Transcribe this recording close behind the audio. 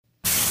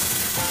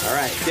All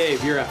right,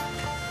 Dave, you're up.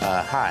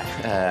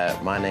 Hi,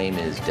 my name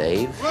is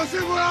Dave.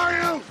 Wilson, where are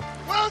you?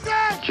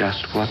 Wilson!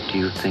 Just what do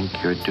you think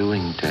you're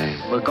doing, Dave?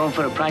 We're going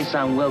for the price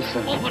on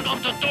Wilson. Open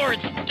up the door,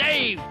 it's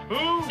Dave!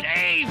 Who?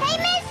 Dave!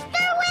 Hey,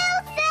 Mr.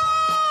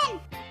 Wilson!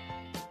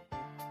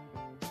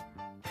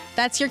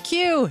 That's your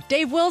cue.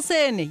 Dave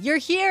Wilson, you're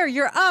here.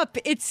 You're up.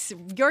 It's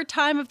your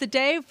time of the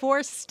day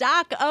for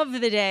Stock of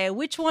the Day.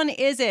 Which one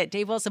is it?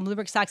 Dave Wilson,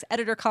 Bloomberg Stocks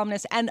editor,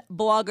 columnist, and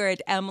blogger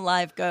at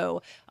MLive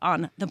Go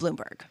on the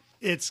Bloomberg.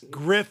 It's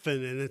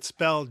Griffon, and it's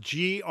spelled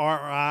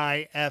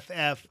Griffon.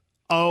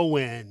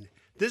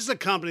 This is a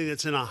company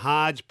that's in a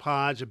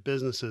hodgepodge of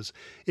businesses.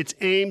 Its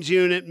Ames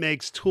unit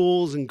makes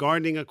tools and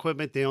gardening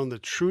equipment. They own the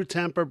True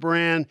Temper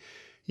brand.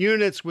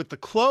 Units with the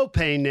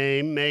Clopay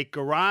name make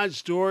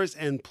garage doors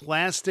and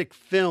plastic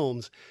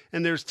films.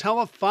 And there's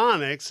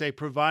Telephonics, a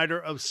provider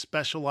of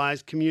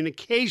specialized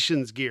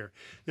communications gear.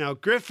 Now,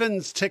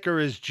 Griffon's ticker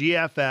is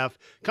GFF.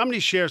 Company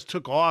shares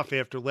took off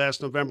after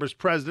last November's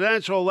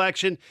presidential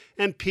election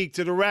and peaked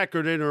at a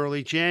record in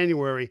early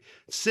January.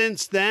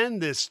 Since then,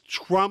 this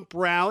Trump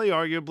rally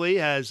arguably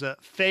has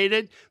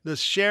faded. The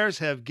shares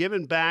have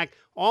given back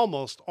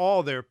almost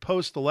all their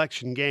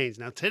post-election gains.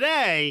 Now,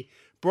 today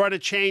brought a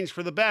change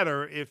for the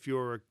better if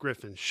you're a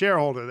Griffon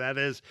shareholder. That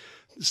is,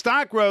 the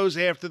stock rose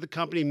after the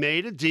company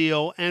made a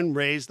deal and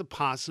raised the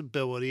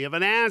possibility of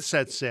an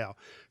asset sale.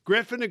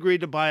 Griffon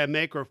agreed to buy a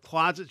maker of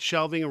closet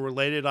shelving and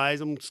related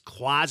items,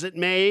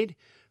 Closet-Maid,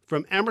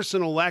 from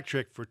Emerson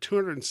Electric for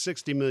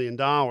 $260 million.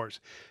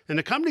 And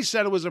the company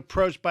said it was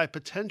approached by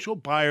potential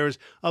buyers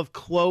of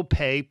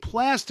Clopay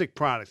Plastic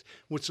Products,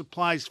 which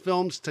supplies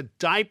films to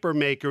diaper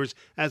makers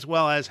as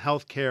well as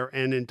healthcare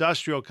and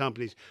industrial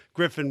companies.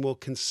 Griffon will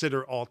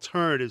consider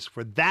alternatives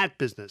for that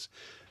business.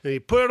 And you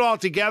put it all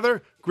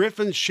together,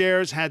 Griffon's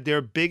shares had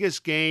their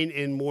biggest gain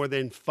in more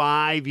than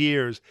 5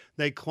 years.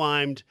 They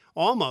climbed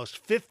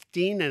almost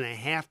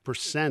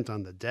 15.5%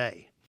 on the day.